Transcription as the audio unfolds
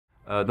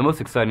The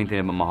most exciting thing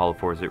about Mahalo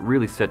 4 is it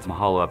really sets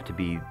Mahalo up to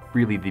be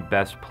really the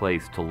best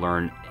place to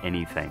learn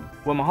anything.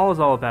 What Mahalo is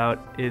all about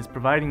is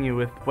providing you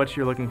with what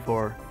you're looking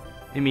for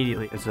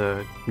immediately. It's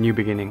a new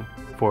beginning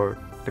for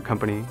the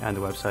company and the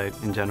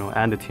website in general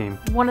and the team.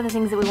 One of the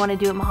things that we want to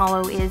do at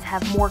Mahalo is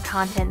have more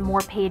content,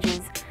 more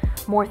pages,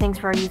 more things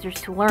for our users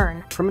to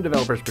learn. From a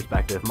developer's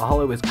perspective,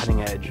 Mahalo is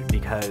cutting edge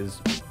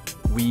because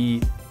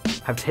we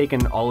have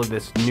taken all of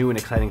this new and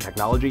exciting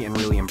technology and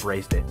really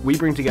embraced it. We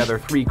bring together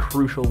three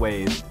crucial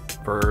ways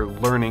for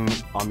learning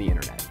on the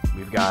internet.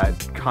 We've got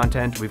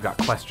content, we've got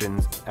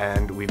questions,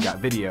 and we've got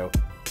video.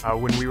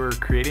 When we were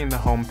creating the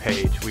home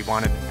page, we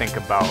wanted to think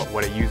about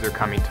what a user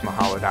coming to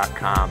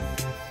Mahalo.com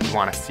would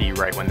want to see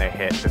right when they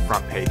hit the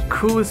front page.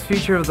 Coolest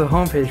feature of the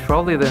homepage,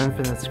 probably the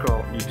infinite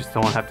scroll. You just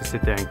don't have to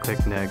sit there and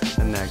click next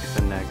and next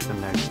and next and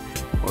next,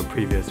 or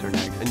previous or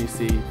next. And you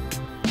see,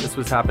 this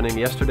was happening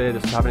yesterday,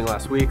 this was happening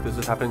last week, this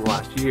was happening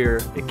last year.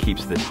 It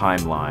keeps the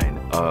timeline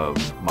of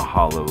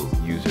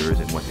Mahalo users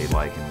and what they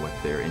like and what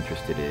they're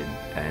interested in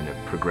in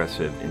a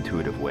progressive,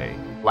 intuitive way.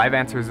 Live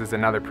Answers is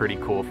another pretty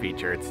cool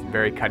feature. It's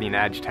very cutting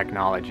edge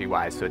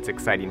technology-wise, so it's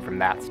exciting from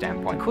that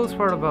standpoint. The coolest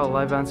part about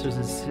Live Answers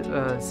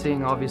is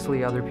seeing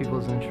obviously other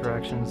people's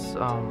interactions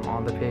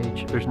on the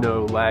page. There's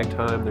no lag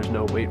time, there's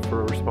no wait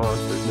for a response,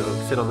 there's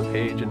no sit on the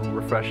page and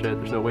refresh it,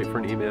 there's no wait for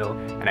an email.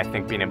 And I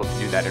think being able to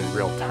do that in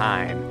real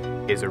time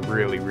is a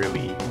really,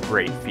 really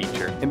great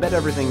feature. Embed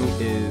Everything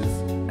is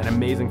an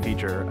amazing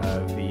feature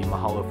of the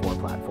Mahalo 4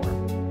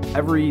 platform.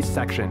 Every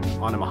section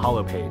on a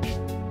Mahalo page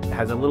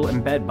has a little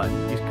embed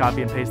button. You just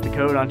copy and paste the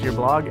code onto your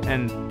blog,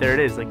 and there it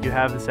is. Like, you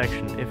have the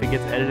section. If it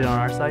gets edited on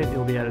our site, it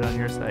will be edited on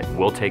your site.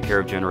 We'll take care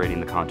of generating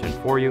the content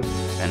for you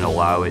and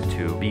allow it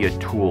to be a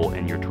tool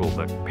in your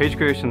toolbook. Page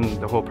creation,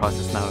 the whole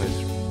process now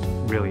is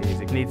really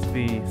easy. It needs to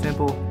be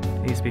simple,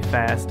 it needs to be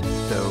fast.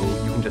 So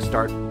you can just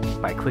start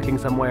by clicking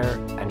somewhere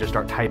and just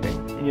start typing.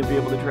 And you'll be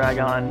able to drag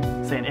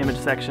on, say, an image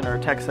section or a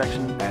text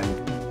section.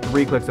 And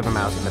 3 clicks of a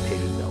mouse and the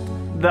page is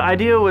built. The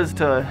idea was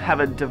to have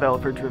a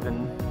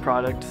developer-driven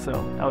product, so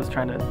I was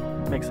trying to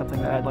make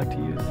something that I'd like to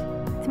use.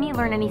 To me,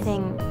 Learn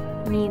Anything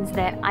means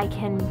that I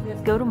can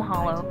go to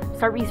Mahalo,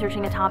 start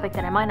researching a topic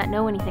that I might not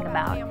know anything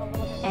about,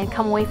 and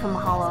come away from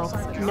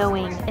Mahalo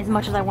knowing as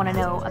much as I want to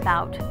know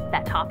about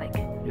that topic.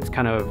 It's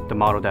kind of the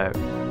model that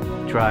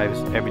drives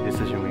every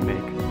decision we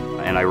make.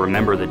 And I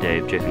remember the day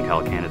Jason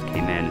Calacanis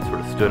came in and sort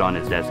of stood on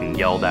his desk and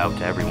yelled out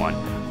to everyone,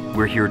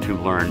 "We're here to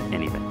learn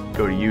anything."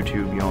 Go to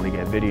YouTube, you only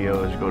get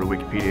videos. Go to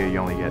Wikipedia, you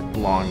only get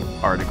long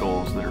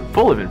articles that are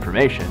full of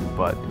information,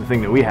 but the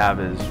thing that we have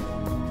is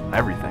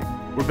everything.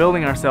 We're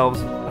building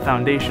ourselves a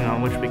foundation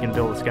on which we can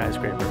build a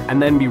skyscraper.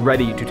 And then be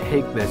ready to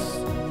take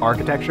this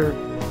architecture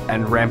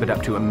and ramp it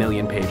up to 1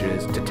 million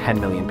pages, to 10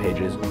 million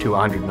pages, to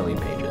 100 million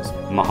pages.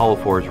 Mahalo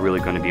 4 is really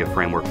going to be a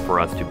framework for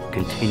us to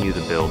continue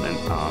the build and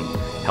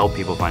help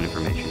people find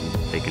information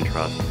they can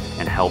trust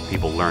and help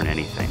people learn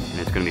anything. And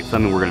it's going to be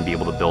something we're going to be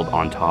able to build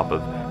on top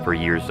of for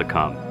years to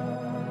come.